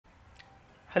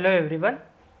Hello everyone,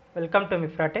 welcome to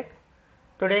Mifratech.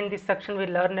 Today in this section we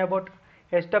learn about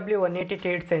SW180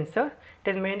 tilt sensor. It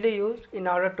is mainly used in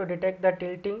order to detect the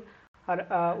tilting or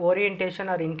orientation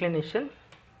or inclination.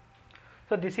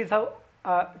 So this is how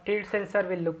tilt sensor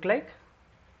will look like.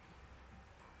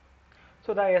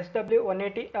 So the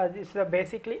SW180 is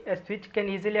basically a switch can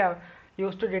easily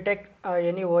used to detect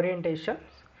any orientation.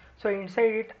 So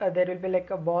inside it there will be like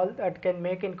a ball that can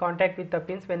make in contact with the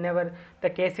pins whenever the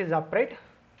case is upright.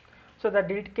 So the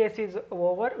tilt case is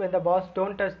over when the balls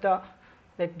don't touch the,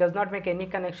 like, does not make any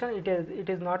connection. It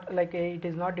is not like it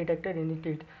is not detected any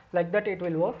tilt, like that it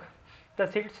will work. The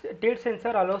tilt sensor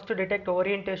allows to detect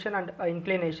orientation and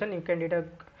inclination. You can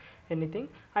detect anything,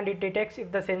 and it detects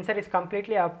if the sensor is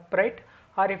completely upright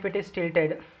or if it is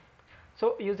tilted.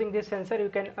 So using this sensor you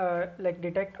can like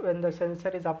detect when the sensor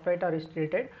is upright or is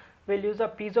tilted. We'll use a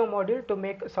piezo module to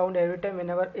make sound every time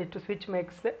whenever it switch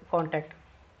makes the contact.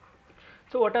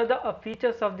 So what are the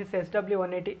features of this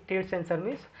SW180 tilt sensor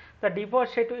means? The default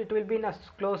state, it will be in a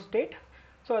closed state.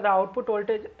 So the output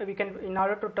voltage, we can, in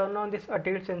order to turn on this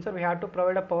tilt sensor, we have to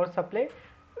provide a power supply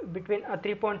between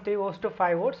 3.3 volts to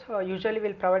 5 volts. Usually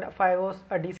we'll provide a 5 volts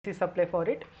DC supply for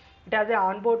it. It has an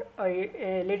onboard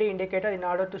LED indicator in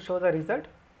order to show the result.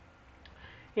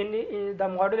 In the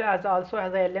module also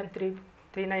has a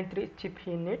LM393 chip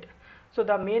in it. So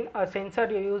the main sensor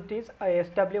you used is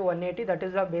SW180, that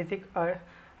is a basic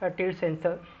tilt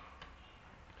sensor.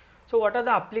 So what are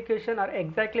the application or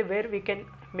exactly where we can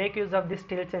make use of this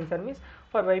tilt sensor means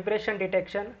for vibration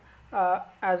detection,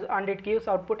 and it gives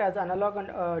output as analog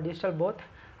and digital both,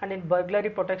 and in burglary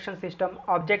protection system,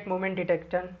 object movement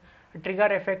detection, trigger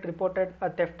effect reported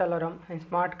theft alarm, in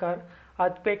smart car,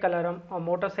 earthquake alarm, or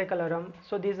motorcycle alarm.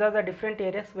 So these are the different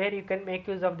areas where you can make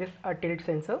use of this tilt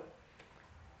sensor.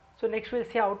 So next we'll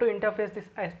see how to interface this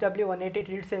SW180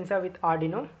 tilt sensor with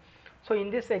Arduino. So in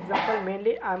this example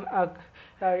mainly I'm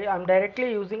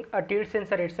directly using a tilt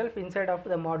sensor itself inside of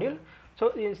the module.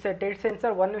 So it's a tilt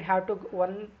sensor. One we have to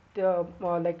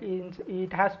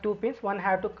it has two pins. One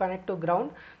have to connect to ground.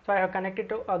 So I have connected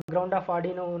to a ground of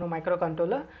Arduino Uno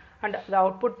microcontroller, and the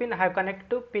output pin I have connected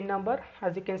to pin number,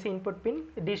 as you can see, input pin,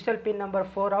 digital pin number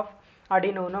 4 of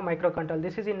Arduino Uno microcontroller.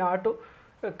 This is in order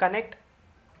to connect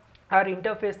or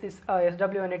interface this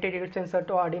SW180 tilt sensor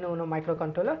to Arduino Uno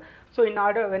microcontroller. So in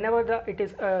order, whenever it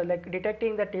is like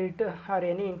detecting the tilt or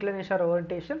any inclination or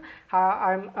orientation,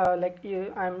 I'm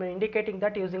indicating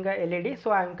that using a LED.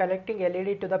 So I'm connecting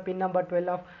LED to the pin number 12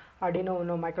 of Arduino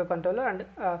Uno microcontroller, and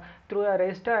through a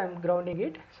resistor I'm grounding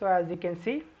it. So as you can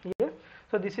see here,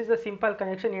 so this is a simple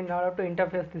connection in order to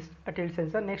interface this tilt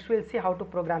sensor. Next we'll see how to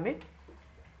program it.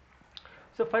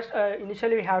 So first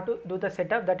initially we have to do the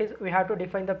setup, that is we have to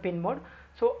define the pin mode.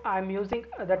 So I am using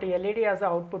that LED as the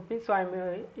output pin. So I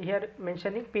am here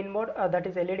mentioning pin mode, that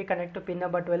is LED connect to pin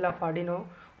number 12 of Arduino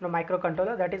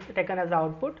microcontroller, that is taken as the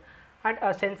output, and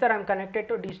a sensor I am connected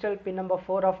to digital pin number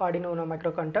 4 of Arduino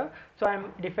microcontroller. So I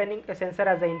am defining a sensor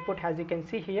as the input, as you can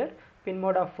see here, pin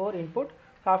mode of 4 input.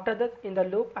 So after that in the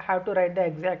loop I have to write the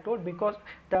exact code, because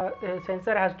the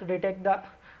sensor has to detect the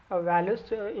values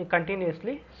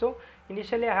continuously. So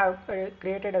initially I have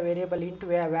created a variable int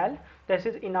val. This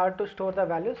is in order to store the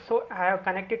values. So I have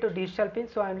connected to digital pin,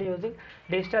 so I am using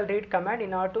digital read command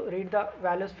in order to read the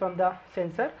values from the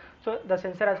sensor. So the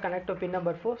sensor has connected to pin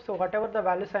number 4. So whatever the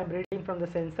values I am reading from the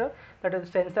sensor, that is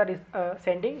sensor is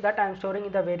sending, that I am storing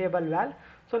in the variable val.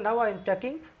 So now I am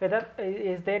checking whether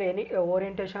is there any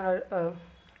orientation or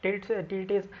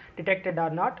tilt is detected or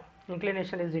not,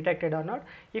 inclination is detected or not.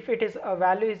 If it is a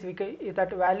value is, if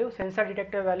that value sensor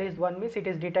detected value is 1 means it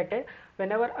is detected.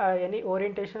 Whenever any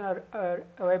orientation or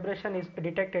vibration is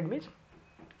detected means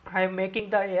I am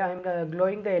making the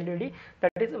glowing the LED,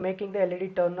 that is making the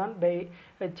LED turn on by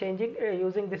changing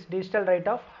using this digital write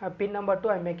off pin number 2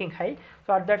 I am making high.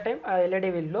 So at that time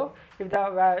LED will glow. If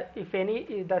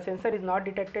the sensor is not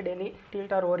detected any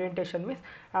tilt or orientation means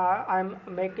I am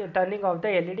turning off the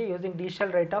LED using digital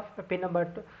write off pin number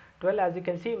 12, as you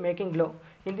can see, making glow.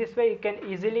 In this way you can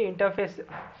easily interface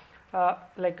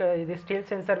this tilt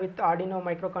sensor with Arduino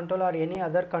microcontroller or any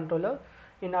other controller.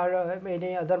 In our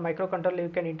any other microcontroller you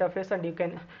can interface, and you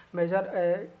can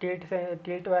measure tilt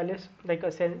values, like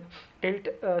a tilt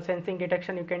sensing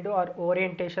detection you can do, or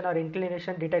orientation or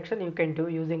inclination detection you can do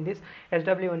using this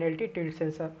SW180 tilt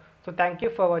sensor. So thank you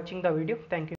for watching the video. Thank you.